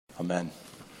Amen.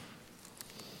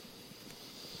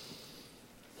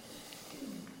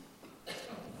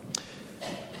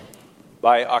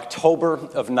 By October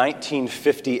of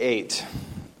 1958,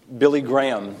 Billy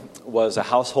Graham was a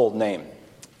household name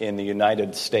in the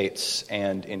United States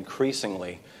and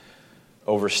increasingly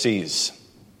overseas.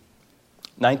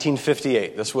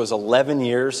 1958, this was 11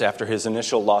 years after his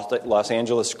initial Los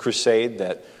Angeles crusade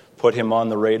that put him on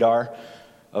the radar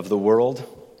of the world.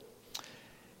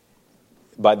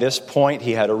 By this point,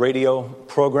 he had a radio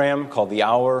program called The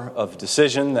Hour of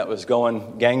Decision that was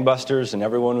going gangbusters and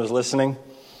everyone was listening.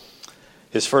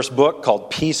 His first book, called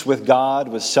Peace with God,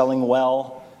 was selling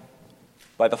well.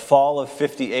 By the fall of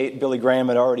 58, Billy Graham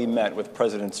had already met with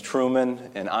Presidents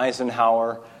Truman and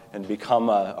Eisenhower and become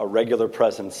a regular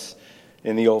presence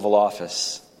in the Oval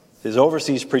Office. His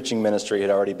overseas preaching ministry had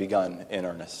already begun in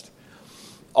earnest.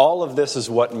 All of this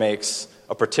is what makes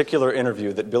a particular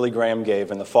interview that Billy Graham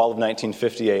gave in the fall of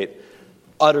 1958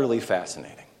 utterly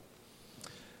fascinating.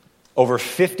 Over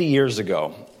 50 years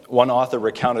ago, one author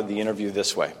recounted the interview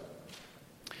this way.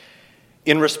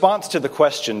 In response to the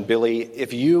question, Billy,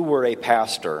 if you were a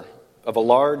pastor of a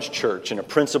large church in a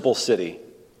principal city,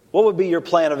 what would be your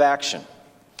plan of action?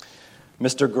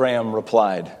 Mr. Graham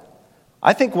replied,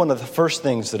 I think one of the first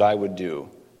things that I would do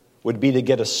would be to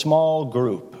get a small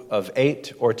group of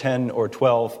 8 or 10 or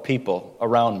 12 people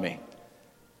around me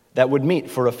that would meet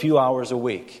for a few hours a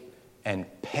week and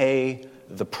pay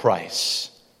the price.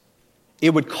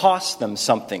 It would cost them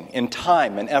something in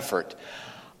time and effort.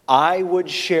 I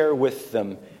would share with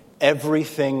them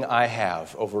everything I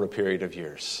have over a period of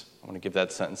years. I want to give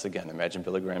that sentence again. Imagine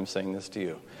Billy Graham saying this to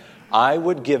you. I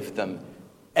would give them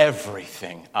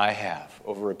everything I have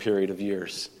over a period of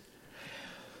years.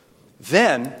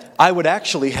 Then I would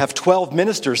actually have 12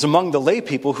 ministers among the lay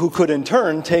people who could in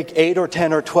turn take 8 or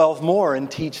 10 or 12 more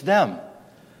and teach them.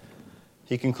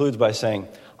 He concludes by saying,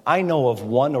 I know of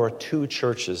 1 or 2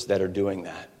 churches that are doing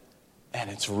that, and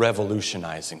it's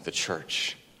revolutionizing the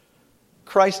church.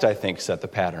 Christ, I think, set the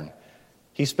pattern.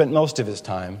 He spent most of his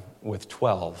time with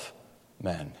 12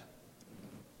 men.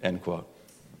 End quote.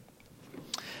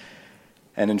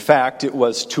 And in fact, it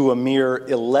was to a mere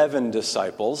 11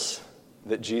 disciples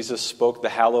that Jesus spoke the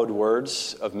hallowed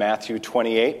words of Matthew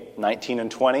 28, 19 and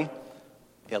 20.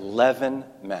 11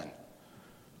 men.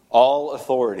 All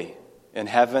authority in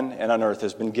heaven and on earth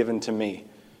has been given to me.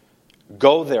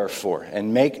 Go therefore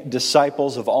and make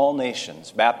disciples of all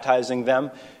nations, baptizing them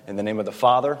in the name of the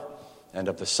Father and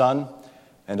of the Son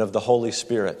and of the Holy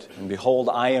Spirit. And behold,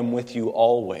 I am with you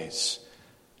always,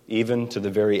 even to the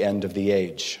very end of the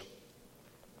age.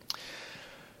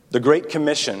 The Great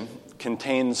Commission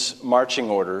contains marching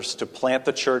orders to plant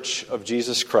the Church of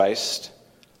Jesus Christ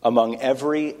among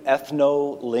every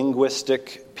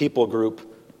ethno-linguistic people group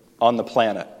on the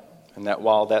planet. And that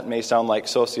while that may sound like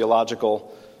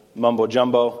sociological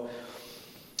mumbo-jumbo,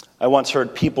 I once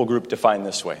heard people group defined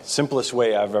this way. Simplest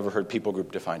way I've ever heard people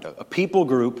group defined. A people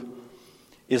group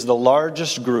is the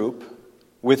largest group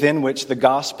within which the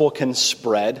gospel can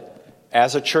spread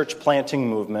as a church planting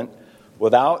movement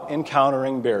without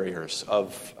encountering barriers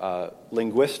of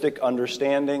linguistic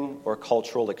understanding or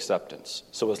cultural acceptance.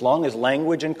 So as long as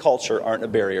language and culture aren't a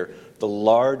barrier, the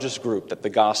largest group that the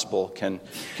gospel can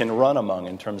run among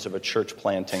in terms of a church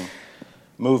planting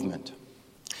movement.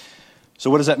 So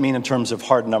what does that mean in terms of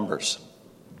hard numbers?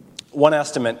 One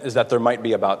estimate is that there might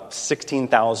be about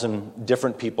 16,000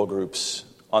 different people groups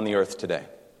on the earth today.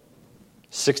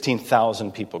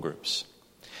 16,000 people groups.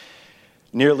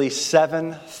 Nearly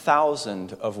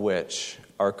 7,000 of which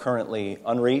are currently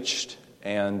unreached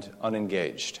and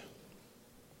unengaged.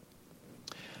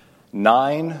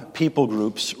 9 people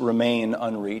groups remain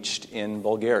unreached in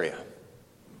Bulgaria.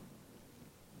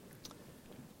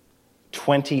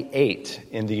 28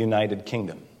 in the United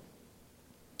Kingdom.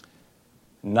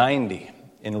 90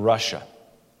 in Russia.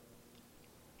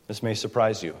 This may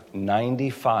surprise you.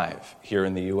 95 here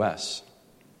in the U.S.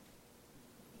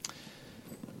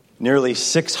 Nearly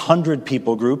 600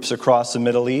 people groups across the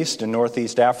Middle East and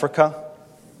Northeast Africa,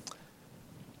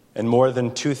 and more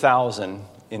than 2,000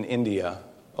 in India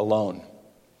alone.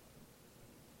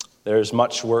 There's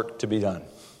much work to be done.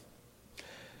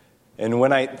 And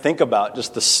when I think about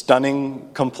just the stunning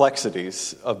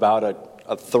complexities about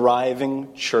a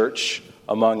thriving church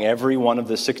among every one of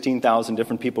the 16,000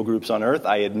 different people groups on earth,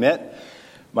 I admit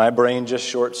my brain just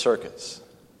short circuits.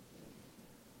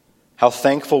 How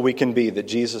thankful we can be that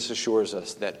Jesus assures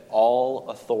us that all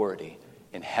authority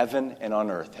in heaven and on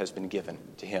earth has been given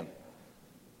to him.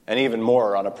 And even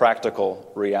more on a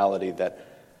practical reality that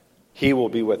he will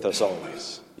be with us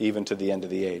always, even to the end of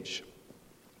the age.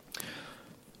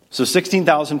 So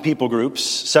 16,000 people groups,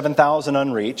 7,000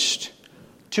 unreached,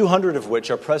 200 of which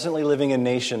are presently living in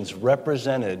nations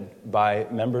represented by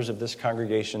members of this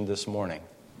congregation this morning.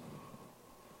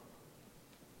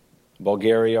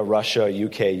 Bulgaria, Russia,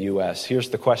 UK, US. Here's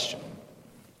the question.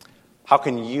 How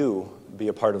can you be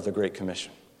a part of the Great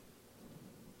Commission?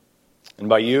 And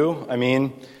by you, I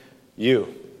mean you.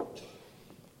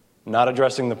 Not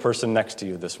addressing the person next to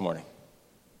you this morning.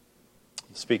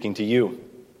 Speaking to you.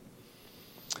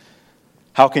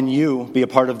 How can you be a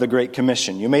part of the Great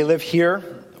Commission? You may live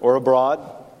here or abroad.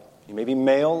 You may be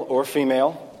male or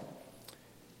female.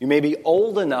 You may be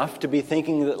old enough to be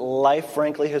thinking that life,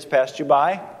 frankly, has passed you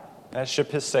by. That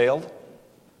ship has sailed.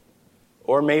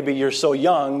 Or maybe you're so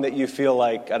young that you feel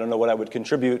like, I don't know what I would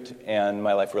contribute, and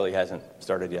my life really hasn't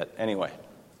started yet anyway.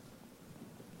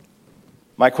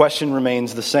 My question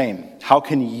remains the same. How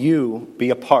can you be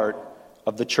a part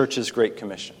of the church's Great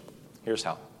Commission? Here's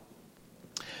how.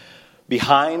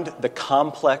 Behind the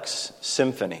complex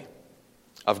symphony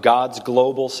of God's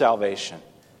global salvation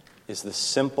is the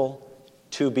simple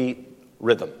two-beat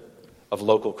rhythm of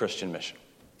local Christian mission.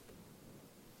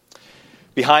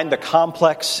 Behind the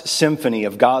complex symphony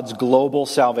of God's global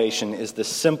salvation is the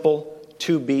simple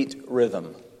two-beat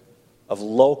rhythm of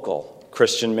local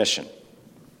Christian mission.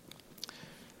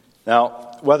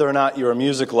 Now, whether or not you're a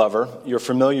music lover, you're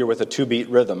familiar with a two-beat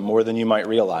rhythm more than you might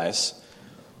realize.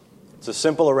 It's a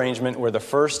simple arrangement where the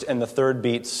first and the third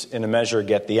beats in a measure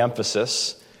get the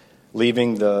emphasis,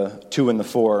 leaving the 2 and the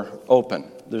 4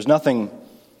 open. There's nothing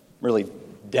really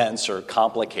dense or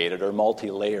complicated or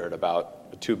multi-layered about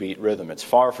a two-beat rhythm. It's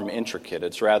far from intricate.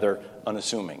 It's rather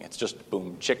unassuming. It's just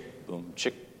boom, chick, boom,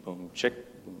 chick, boom,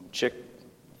 chick, boom, chick.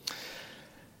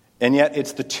 And yet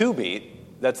it's the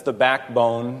two-beat that's the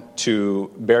backbone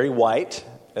to Barry White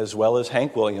as well as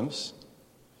Hank Williams.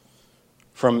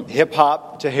 From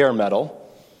hip-hop to hair metal,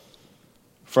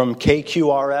 from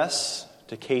KQRS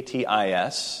to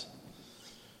KTIS,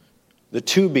 the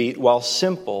two-beat, while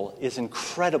simple, is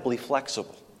incredibly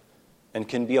flexible and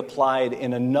can be applied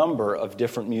in a number of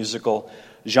different musical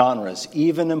genres,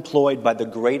 even employed by the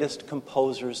greatest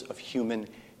composers of human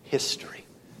history.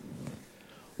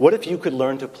 What if you could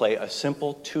learn to play a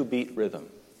simple two-beat rhythm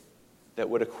that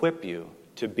would equip you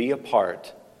to be a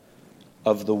part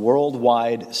of the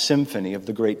worldwide symphony of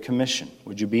the Great Commission?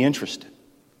 Would you be interested?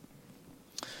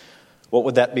 What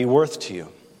would that be worth to you?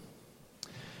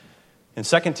 In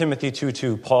 2 Timothy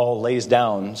 2:2, Paul lays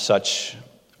down such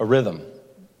a rhythm.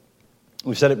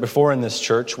 We've said it before in this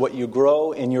church, what you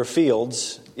grow in your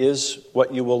fields is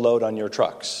what you will load on your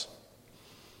trucks.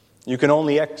 You can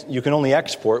only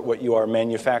export what you are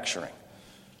manufacturing.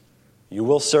 You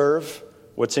will serve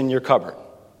what's in your cupboard.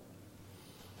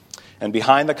 And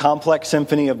behind the complex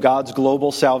symphony of God's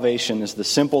global salvation is the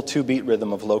simple two-beat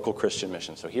rhythm of local Christian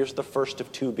mission. So here's the first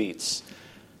of two beats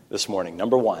this morning.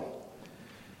 Number 1,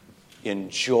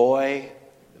 enjoy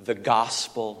the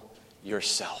gospel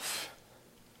yourself.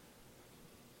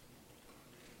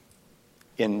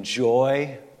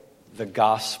 Enjoy the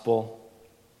gospel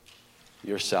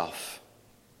yourself.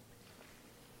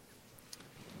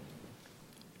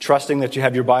 Trusting that you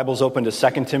have your Bibles open to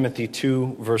 2 Timothy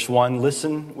 2, verse 1,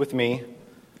 listen with me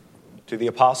to the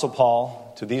Apostle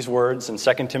Paul, to these words in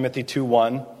 2 Timothy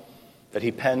 2:1 that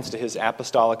he pens to his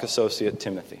apostolic associate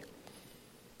Timothy.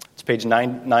 It's page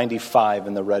 995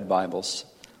 in the Red Bibles.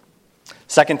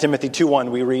 2 Timothy 2:1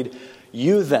 we read,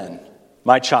 "You then,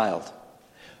 my child,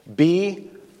 be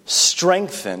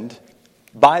strengthened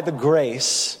by the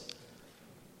grace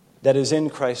that is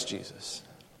in Christ Jesus."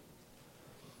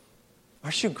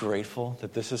 Aren't you grateful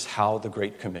that this is how the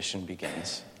Great Commission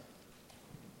begins?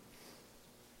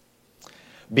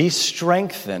 Be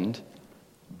strengthened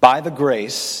by the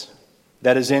grace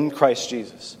that is in Christ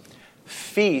Jesus.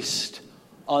 Feast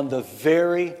on the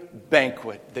very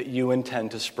banquet that you intend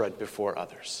to spread before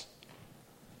others.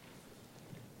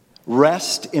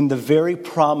 Rest in the very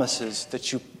promises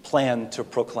that you plan to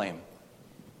proclaim.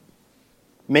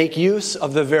 Make use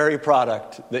of the very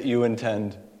product that you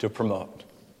intend to promote.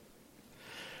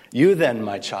 You then,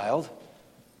 my child,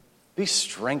 be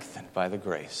strengthened by the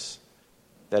grace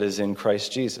that is in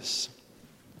Christ Jesus.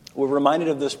 We're reminded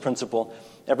of this principle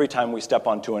every time we step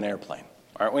onto an airplane,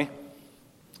 aren't we?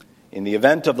 In the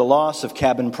event of the loss of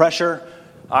cabin pressure,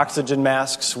 oxygen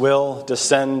masks will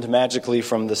descend magically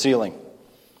from the ceiling.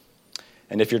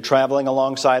 And if you're traveling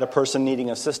alongside a person needing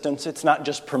assistance, it's not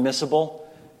just permissible,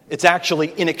 it's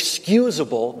actually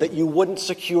inexcusable that you wouldn't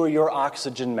secure your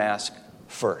oxygen mask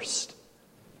first.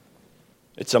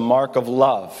 It's a mark of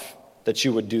love that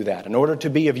you would do that. In order to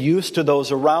be of use to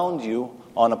those around you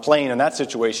on a plane in that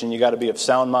situation, you got to be of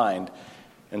sound mind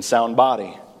and sound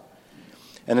body.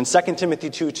 And in 2 Timothy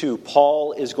 2:2,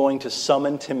 Paul is going to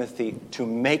summon Timothy to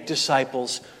make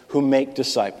disciples who make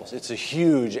disciples. It's a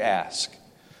huge ask.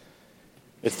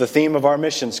 It's the theme of our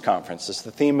missions conference. It's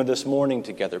the theme of this morning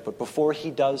together. But before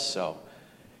he does so,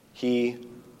 he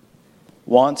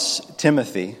wants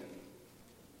Timothy,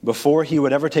 before he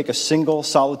would ever take a single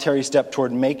solitary step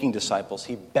toward making disciples,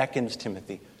 he beckons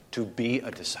Timothy to be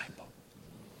a disciple.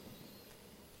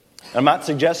 I'm not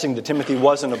suggesting that Timothy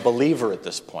wasn't a believer at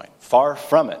this point. Far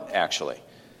from it, actually.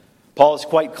 Paul is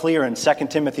quite clear in 2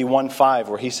 Timothy 1:5,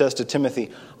 where he says to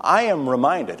Timothy, I am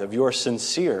reminded of your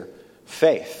sincere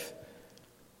faith.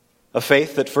 A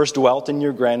faith that first dwelt in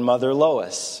your grandmother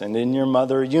Lois and in your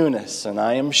mother Eunice, and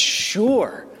I am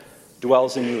sure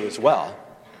dwells in you as well.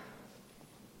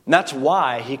 And that's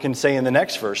why he can say in the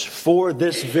next verse, for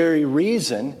this very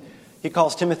reason, he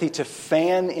calls Timothy to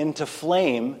fan into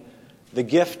flame the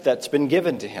gift that's been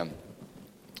given to him.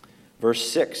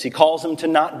 Verse 6, he calls him to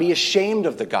not be ashamed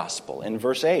of the gospel in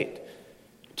verse 8.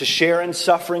 To share in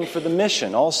suffering for the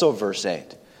mission, also verse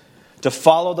 8. To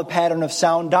follow the pattern of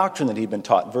sound doctrine that he'd been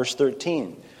taught, verse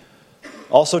 13.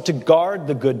 Also to guard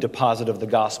the good deposit of the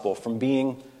gospel from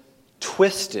being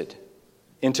twisted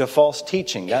into false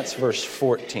teaching, that's verse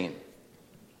 14.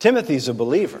 Timothy's a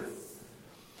believer.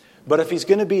 But if he's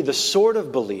going to be the sort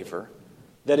of believer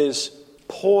that is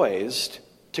poised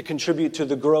to contribute to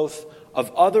the growth of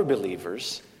other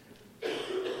believers,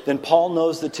 then Paul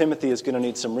knows that Timothy is going to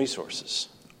need some resources.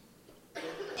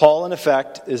 Paul, in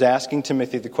effect, is asking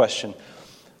Timothy the question,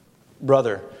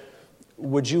 brother,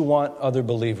 would you want other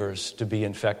believers to be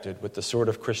infected with the sort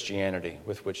of Christianity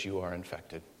with which you are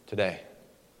infected today?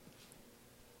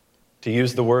 To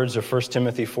use the words of 1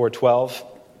 Timothy 4:12,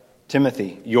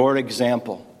 Timothy, your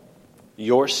example,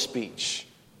 your speech,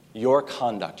 your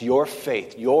conduct, your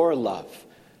faith, your love,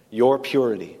 your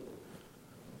purity.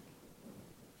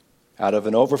 Out of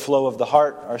an overflow of the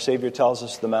heart, our Savior tells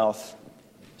us, the mouth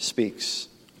speaks.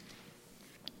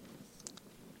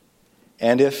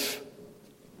 And if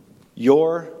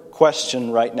your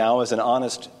question right now is an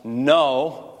honest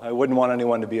no, I wouldn't want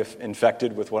anyone to be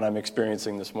infected with what I'm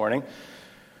experiencing this morning,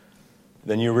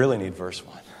 then you really need verse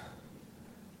 1.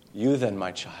 You then,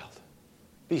 my child,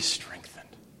 be strengthened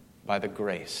by the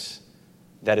grace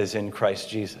that is in Christ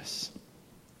Jesus.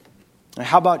 Now,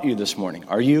 how about you this morning?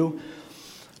 Are you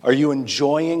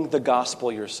enjoying the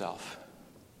gospel yourself?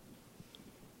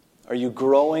 Are you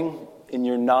growing in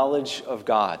your knowledge of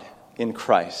God in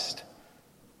Christ?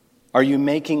 Are you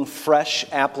making fresh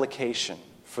application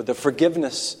for the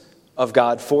forgiveness of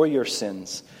God for your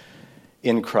sins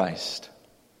in Christ?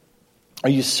 Are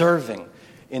you serving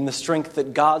in the strength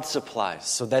that God supplies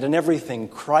so that in everything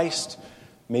Christ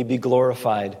may be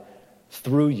glorified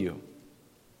through you?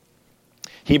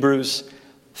 Hebrews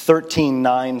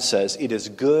 13:9 says, it is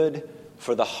good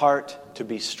for the heart to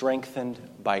be strengthened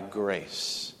by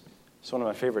grace. It's one of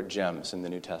my favorite gems in the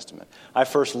New Testament. I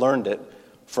first learned it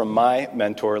from my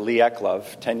mentor, Lee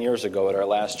Eklov, 10 years ago at our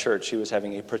last church. He was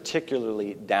having a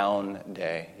particularly down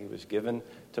day. He was given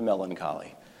to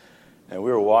melancholy. And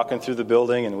we were walking through the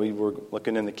building, and we were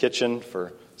looking in the kitchen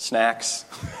for snacks,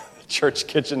 church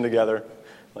kitchen together,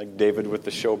 like David with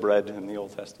the showbread in the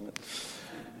Old Testament.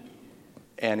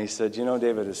 And he said, you know,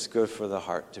 David, it's good for the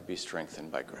heart to be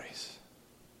strengthened by grace.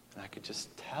 And I could just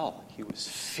tell he was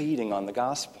feeding on the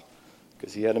gospel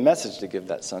because he had a message to give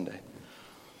that Sunday.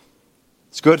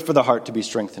 It's good for the heart to be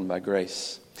strengthened by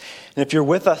grace. And if you're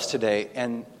with us today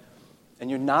and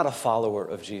you're not a follower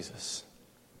of Jesus,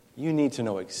 you need to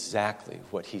know exactly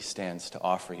what he stands to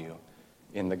offer you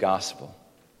in the gospel.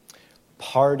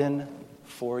 Pardon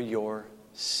for your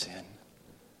sin.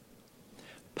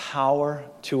 Power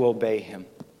to obey him.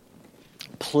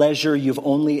 Pleasure you've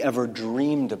only ever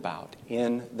dreamed about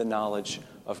in the knowledge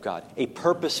of God. A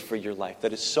purpose for your life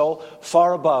that is so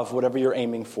far above whatever you're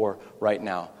aiming for right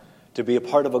now. To be a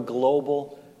part of a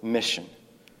global mission.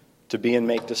 To be and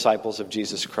make disciples of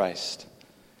Jesus Christ.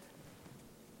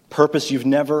 Purpose you've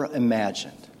never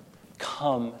imagined.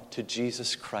 Come to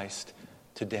Jesus Christ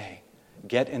today.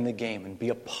 Get in the game and be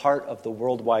a part of the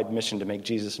worldwide mission to make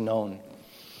Jesus known.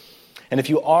 And if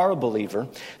you are a believer,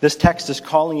 this text is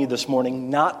calling you this morning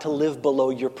not to live below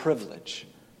your privilege.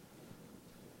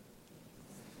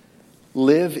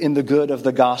 Live in the good of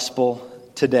the gospel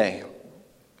today.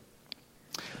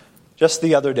 Just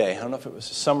the other day, I don't know if it was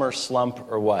a summer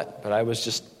slump or what, but I was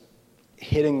just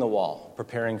hitting the wall,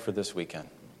 preparing for this weekend.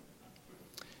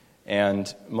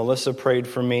 And Melissa prayed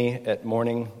for me at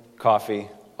morning coffee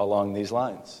along these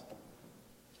lines.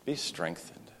 Be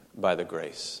strengthened by the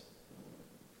grace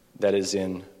that is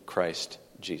in Christ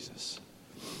Jesus.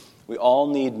 We all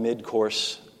need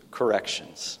mid-course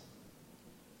corrections.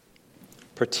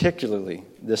 particularly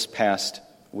this past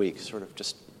week, sort of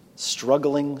just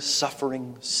struggling,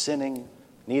 suffering, sinning,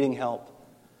 needing help,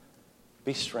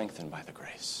 be strengthened by the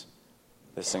grace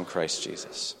that's in Christ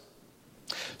Jesus.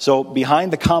 So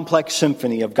behind the complex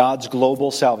symphony of God's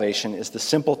global salvation is the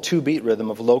simple 2-beat rhythm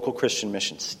of local Christian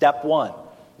mission. Step 1,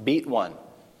 beat 1,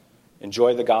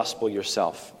 enjoy the gospel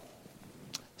yourself.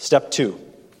 Step 2,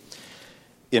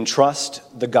 entrust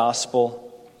the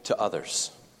gospel to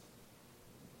others.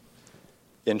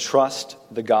 Entrust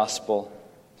the gospel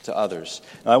to others.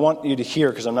 Now I want you to hear,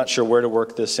 because I'm not sure where to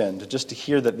work this in, just to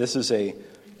hear that this is a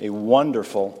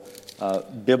wonderful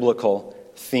biblical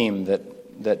theme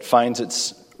that finds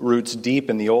its roots deep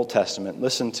in the Old Testament.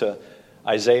 Listen to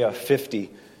Isaiah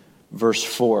 50, verse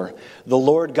 4. The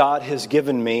Lord God has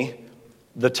given me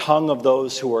the tongue of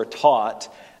those who are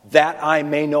taught, that I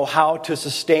may know how to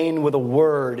sustain with a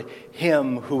word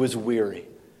him who is weary.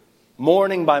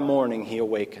 Morning by morning he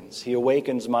awakens. He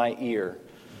awakens my ear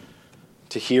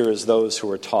to hear as those who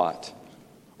are taught.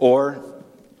 Or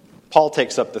Paul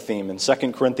takes up the theme in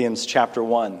 2 Corinthians chapter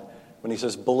 1 when he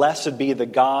says, Blessed be the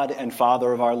God and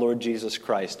Father of our Lord Jesus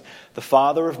Christ, the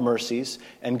Father of mercies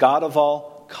and God of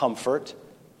all comfort,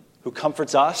 who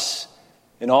comforts us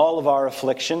in all of our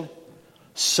affliction,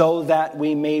 so that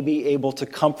we may be able to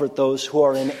comfort those who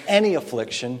are in any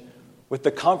affliction with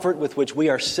the comfort with which we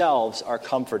ourselves are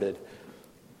comforted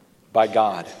by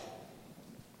God.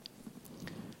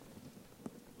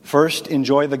 First,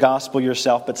 enjoy the gospel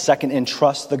yourself, but second,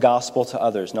 entrust the gospel to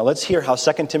others. Now let's hear how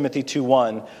 2 Timothy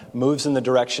 2:1 moves in the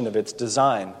direction of its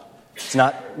design. It's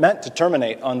not meant to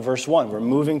terminate on verse 1. We're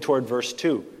moving toward verse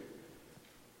 2.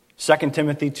 2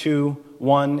 Timothy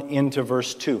 2:1 into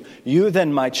verse 2. You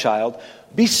then, my child,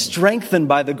 be strengthened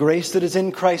by the grace that is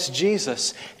in Christ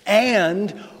Jesus,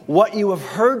 and what you have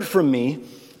heard from me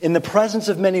in the presence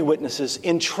of many witnesses,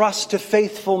 entrust to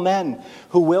faithful men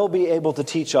who will be able to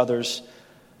teach others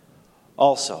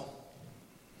also.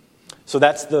 So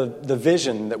that's the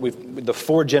vision that the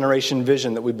 4-generation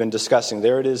vision that we've been discussing.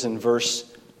 There it is in verse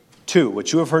 2.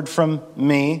 What you have heard from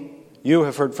me, you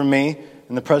have heard from me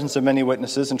in the presence of many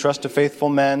witnesses, entrust to faithful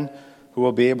men who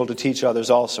will be able to teach others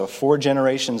also. 4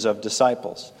 generations of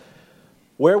disciples.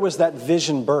 Where was that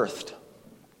vision birthed?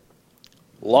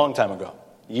 A long time ago.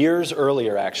 Years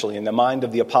earlier, actually, in the mind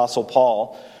of the Apostle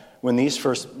Paul, when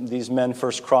these men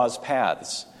first crossed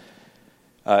paths.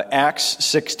 Acts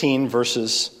 16,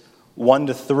 verses 1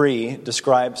 to 3,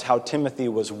 describes how Timothy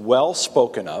was well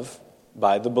spoken of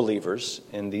by the believers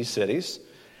in these cities.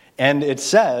 And it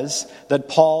says that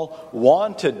Paul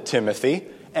wanted Timothy,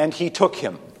 and he took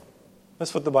him.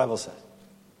 That's what the Bible says.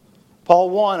 Paul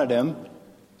wanted him,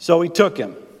 so he took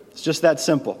him. It's just that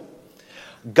simple.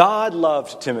 God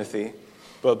loved Timothy,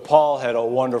 but Paul had a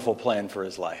wonderful plan for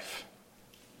his life.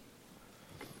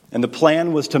 And the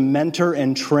plan was to mentor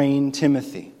and train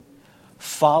Timothy,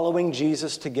 following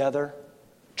Jesus together,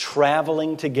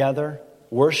 traveling together,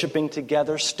 worshiping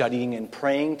together, studying and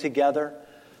praying together,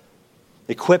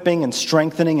 equipping and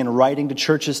strengthening and writing to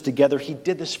churches together. He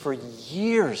did this for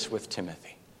years with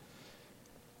Timothy.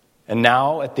 And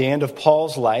now, at the end of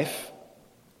Paul's life,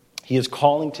 he is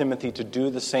calling Timothy to do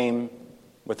the same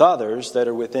with others that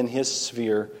are within his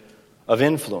sphere of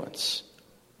influence.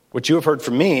 What you have heard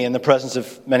from me in the presence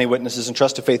of many witnesses,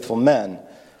 entrust to faithful men.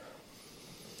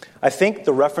 I think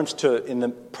the reference to in the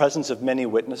presence of many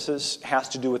witnesses has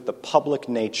to do with the public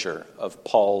nature of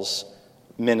Paul's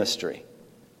ministry.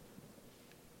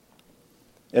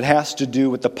 It has to do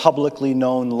with the publicly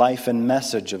known life and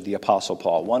message of the Apostle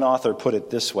Paul. One author put it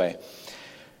this way: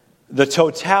 the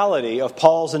totality of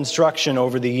Paul's instruction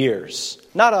over the years,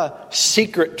 not a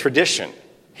secret tradition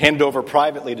handed over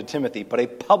privately to Timothy, but a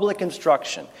public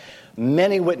instruction.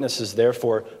 Many witnesses,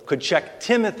 therefore, could check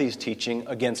Timothy's teaching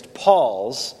against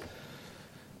Paul's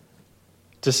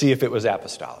to see if it was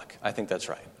apostolic. I think that's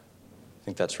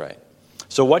right.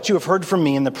 So what you have heard from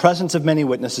me in the presence of many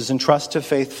witnesses, entrust to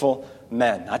faithful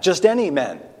men. Not just any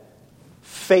men.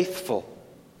 Faithful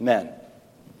men.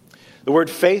 The word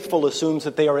faithful assumes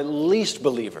that they are at least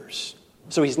believers.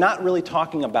 So he's not really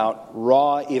talking about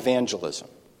raw evangelism.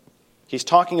 He's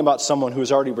talking about someone who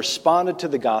has already responded to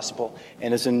the gospel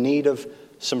and is in need of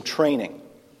some training.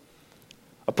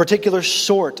 A particular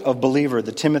sort of believer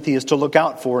that Timothy is to look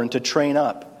out for and to train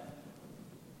up.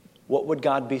 What would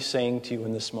God be saying to you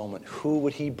in this moment? Who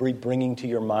would he be bringing to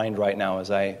your mind right now as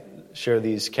I share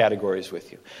these categories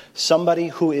with you? Somebody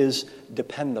who is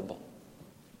dependable.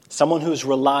 Someone who's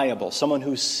reliable. Someone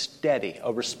who's steady.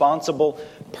 A responsible,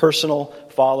 personal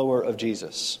follower of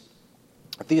Jesus.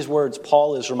 With these words,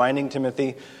 Paul is reminding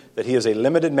Timothy that he is a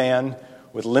limited man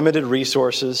with limited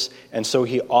resources, and so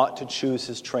he ought to choose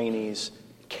his trainees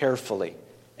carefully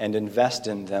and invest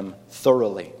in them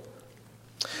thoroughly.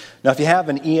 Now, if you have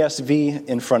an ESV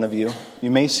in front of you,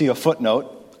 you may see a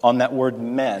footnote on that word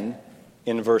men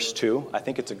in verse 2. I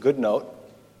think it's a good note.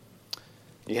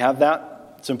 You have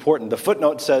that? It's important. The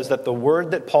footnote says that the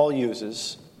word that Paul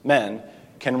uses, men,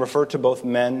 can refer to both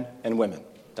men and women.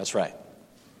 That's right.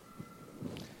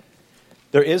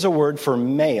 There is a word for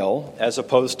male as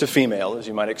opposed to female, as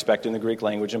you might expect in the Greek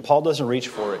language, and Paul doesn't reach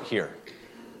for it here.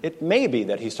 It may be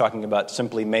that he's talking about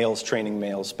simply males training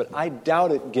males, but I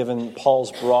doubt it given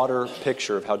Paul's broader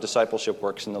picture of how discipleship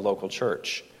works in the local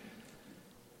church.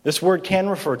 This word can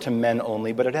refer to men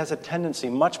only, but it has a tendency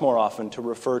much more often to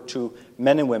refer to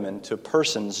men and women, to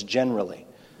persons generally.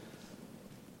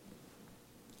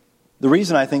 The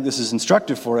reason I think this is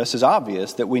instructive for us is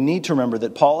obvious, that we need to remember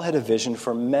that Paul had a vision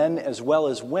for men as well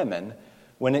as women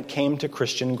when it came to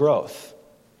Christian growth.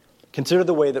 Consider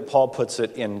the way that Paul puts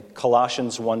it in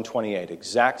Colossians 1:28,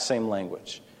 exact same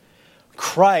language.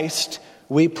 Christ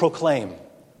we proclaim,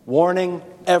 warning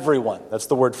everyone. That's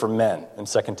the word for men in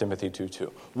 2 Timothy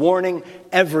 2:2. Warning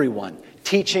everyone,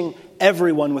 teaching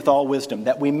everyone with all wisdom,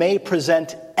 that we may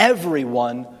present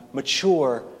everyone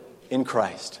mature in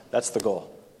Christ. That's the goal.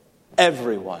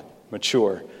 Everyone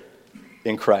mature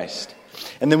in Christ.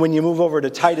 And then when you move over to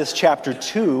Titus chapter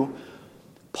 2,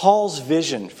 Paul's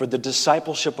vision for the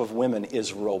discipleship of women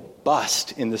is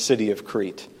robust in the city of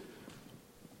Crete.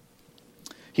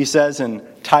 He says in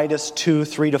Titus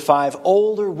 2:3-5,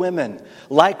 older women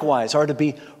likewise are to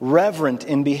be reverent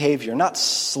in behavior, not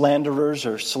slanderers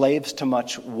or slaves to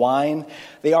much wine.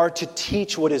 They are to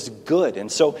teach what is good, and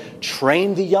so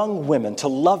train the young women to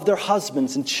love their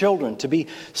husbands and children, to be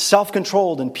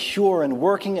self-controlled and pure and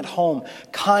working at home,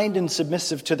 kind and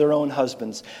submissive to their own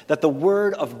husbands, that the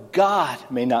word of God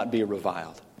may not be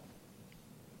reviled.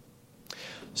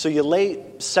 So you lay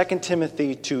 2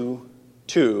 Timothy 2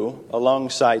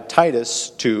 alongside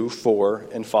Titus 2:4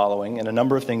 and following, and a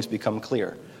number of things become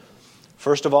clear.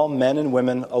 First of all, men and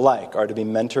women alike are to be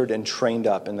mentored and trained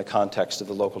up in the context of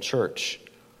the local church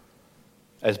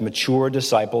as mature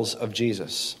disciples of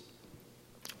Jesus.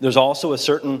 There's also a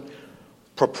certain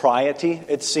propriety,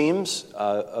 it seems,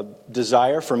 a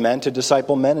desire for men to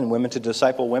disciple men and women to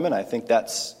disciple women. I think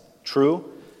that's true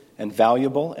and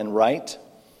valuable and right.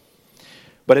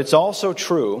 But it's also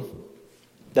true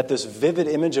that this vivid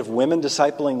image of women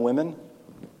discipling women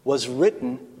was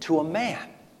written to a man,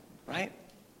 right?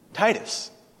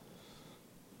 Titus.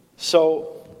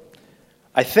 So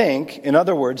I think, in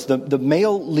other words, the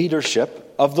male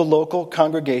leadership of the local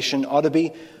congregation ought to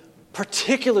be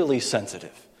particularly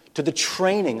sensitive to the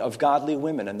training of godly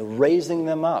women and the raising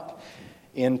them up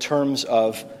in terms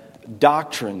of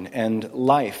doctrine and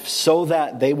life, so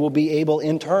that they will be able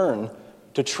in turn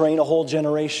to train a whole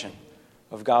generation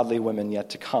of godly women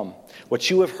yet to come. What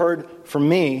you have heard from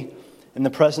me in the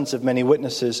presence of many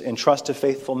witnesses, entrust to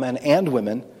faithful men and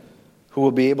women who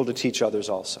will be able to teach others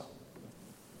also.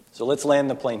 So let's land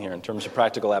the plane here in terms of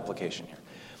practical application here.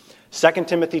 2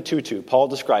 Timothy 2:2, Paul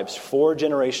describes 4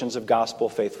 generations of gospel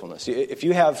faithfulness. If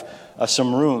you have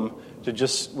some room to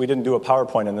we didn't do a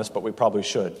PowerPoint in this, but we probably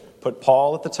should. Put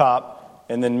Paul at the top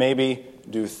and then maybe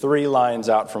do 3 lines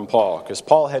out from Paul, because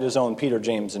Paul had his own Peter,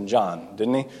 James, and John,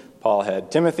 didn't he? Paul had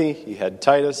Timothy, he had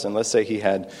Titus, and let's say he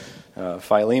had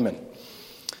Philemon.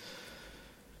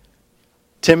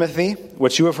 Timothy,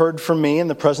 what you have heard from me in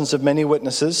the presence of many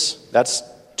witnesses, that's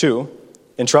 2.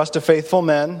 Entrust to faithful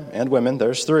men and women,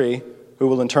 there's 3, who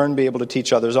will in turn be able to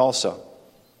teach others also.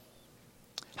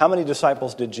 How many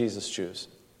disciples did Jesus choose?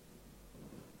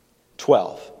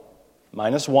 12,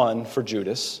 minus 1 for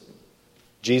Judas.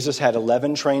 Jesus had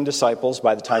 11 trained disciples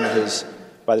by the time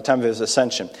of his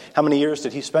ascension. How many years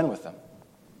did he spend with them?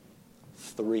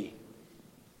 3.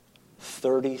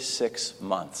 36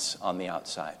 months on the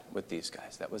outside with these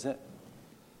guys. That was it.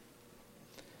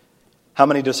 How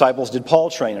many disciples did Paul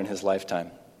train in his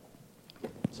lifetime?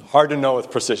 It's hard to know with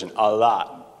precision. A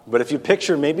lot. But if you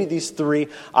picture maybe these 3,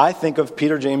 I think of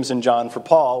Peter, James, and John. For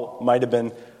Paul, might have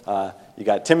been, you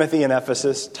got Timothy in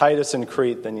Ephesus, Titus in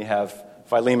Crete, then you have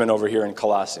Philemon over here in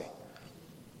Colossae.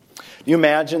 Do you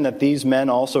imagine that these men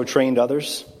also trained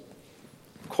others?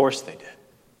 Of course they did.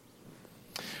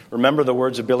 Remember the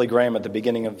words of Billy Graham at the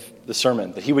beginning of the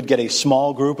sermon, that he would get a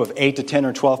small group of 8 to 10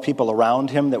 or 12 people around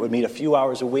him that would meet a few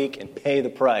hours a week and pay the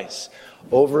price.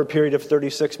 Over a period of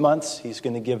 36 months, he's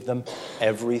going to give them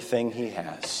everything he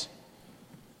has.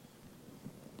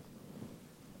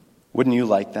 Wouldn't you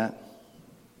like that?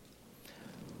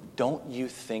 Don't you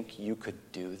think you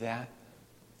could do that?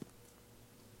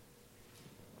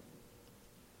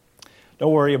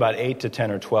 Don't worry about 8 to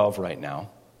 10 or 12 right now.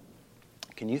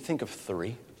 Can you think of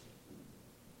 3?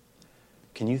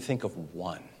 Can you think of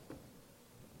one?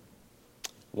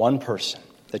 One person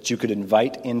that you could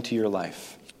invite into your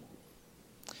life.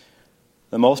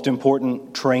 The most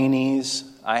important trainees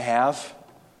I have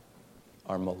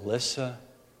are Melissa,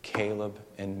 Caleb,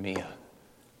 and Mia.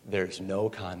 There's no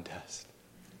contest.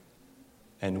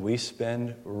 And we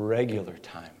spend regular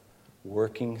time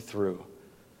working through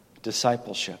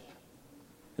discipleship.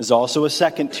 There's also a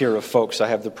second tier of folks I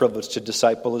have the privilege to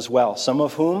disciple as well, some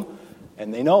of whom,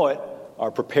 and they know it, are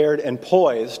prepared and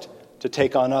poised to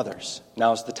take on others.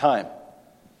 Now's the time.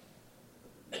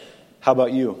 How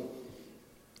about you?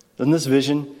 Doesn't this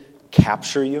vision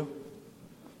capture you?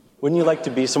 Wouldn't you like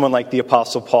to be someone like the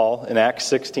Apostle Paul in Acts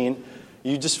 16?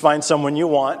 You just find someone you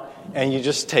want and you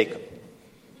just take them.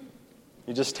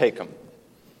 You just take them.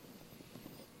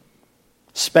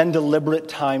 Spend deliberate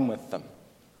time with them.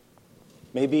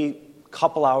 Maybe a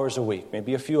couple hours a week,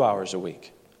 maybe a few hours a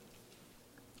week.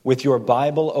 With your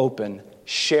Bible open,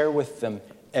 share with them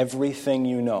everything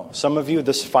you know. Some of you,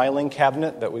 this filing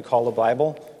cabinet that we call a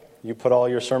Bible, you put all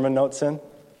your sermon notes in,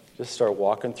 just start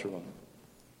walking through them.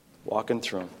 Walking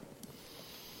through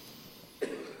them.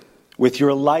 With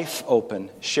your life open,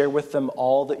 share with them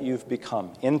all that you've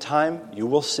become. In time, you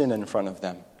will sin in front of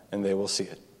them, and they will see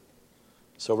it.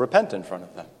 So repent in front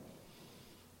of them.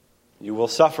 You will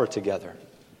suffer together,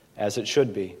 as it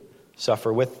should be.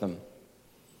 Suffer with them.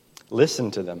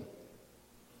 Listen to them.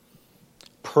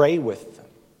 Pray with them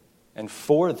and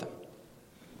for them.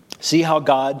 See how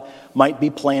God might be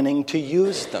planning to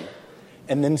use them,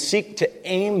 and then seek to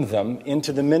aim them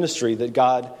into the ministry that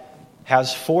God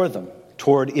has for them,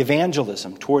 toward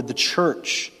evangelism, toward the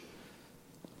church.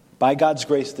 By God's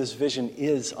grace, this vision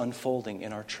is unfolding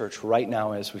in our church right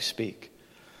now as we speak.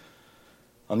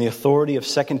 On the authority of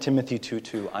 2 Timothy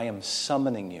 2:2, I am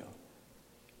summoning you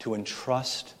to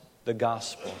entrust the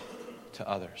gospel to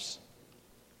others.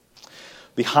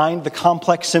 Behind the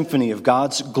complex symphony of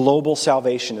God's global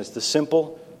salvation is the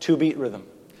simple two-beat rhythm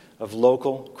of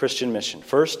local Christian mission.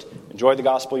 First, enjoy the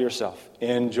gospel yourself.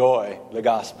 Enjoy the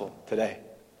gospel today.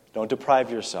 Don't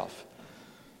deprive yourself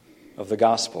of the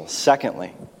gospel.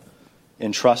 Secondly,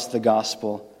 entrust the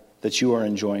gospel that you are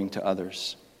enjoying to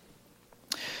others.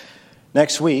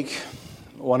 Next week,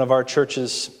 one of our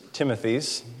church's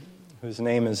Timothys, whose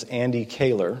name is Andy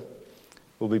Kaler,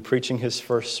 will be preaching his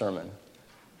first sermon.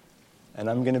 And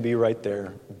I'm going to be right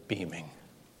there beaming.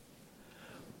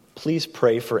 Please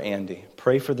pray for Andy.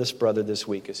 Pray for this brother this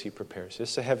week as he prepares.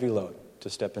 It's a heavy load to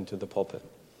step into the pulpit.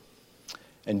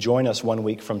 And join us 1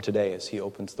 week from today as he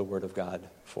opens the Word of God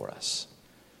for us.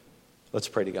 Let's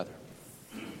pray together.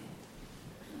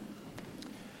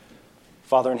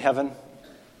 Father in heaven,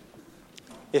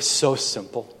 it's so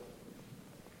simple.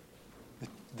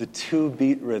 The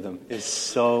two-beat rhythm is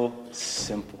so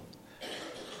simple.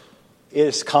 It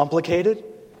is complicated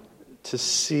to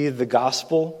see the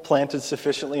gospel planted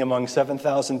sufficiently among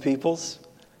 7,000 peoples.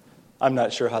 I'm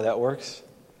not sure how that works,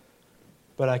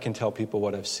 but I can tell people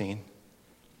what I've seen.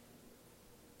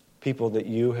 People that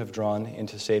you have drawn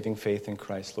into saving faith in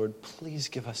Christ. Lord, please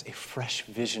give us a fresh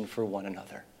vision for one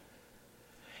another.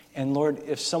 And Lord,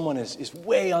 if someone is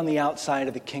way on the outside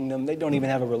of the kingdom, they don't even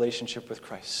have a relationship with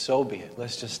Christ, so be it.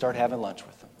 Let's just start having lunch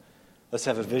with them. Let's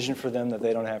have a vision for them that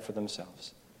they don't have for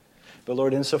themselves. But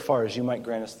Lord, insofar as you might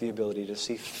grant us the ability to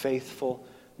see faithful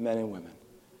men and women,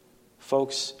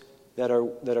 folks that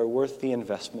are worth the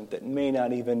investment, that may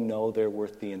not even know they're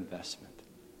worth the investment.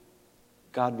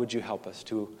 God, would you help us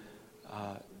to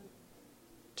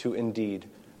indeed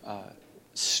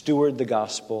steward the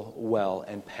gospel well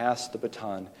and pass the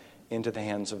baton into the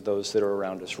hands of those that are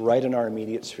around us, right in our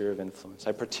immediate sphere of influence.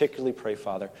 I particularly pray,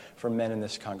 Father, for men in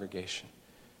this congregation.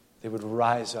 They would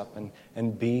rise up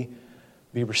and be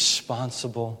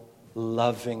responsible,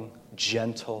 loving,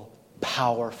 gentle,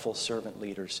 powerful servant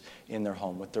leaders in their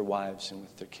home with their wives and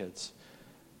with their kids.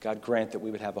 God, grant that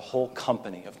we would have a whole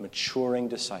company of maturing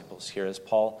disciples here, as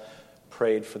Paul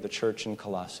prayed for the church in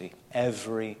Colossae,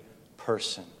 every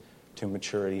person to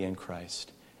maturity in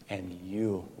Christ, and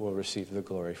you will receive the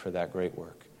glory for that great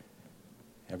work.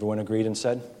 Everyone agreed and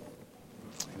said,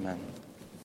 amen.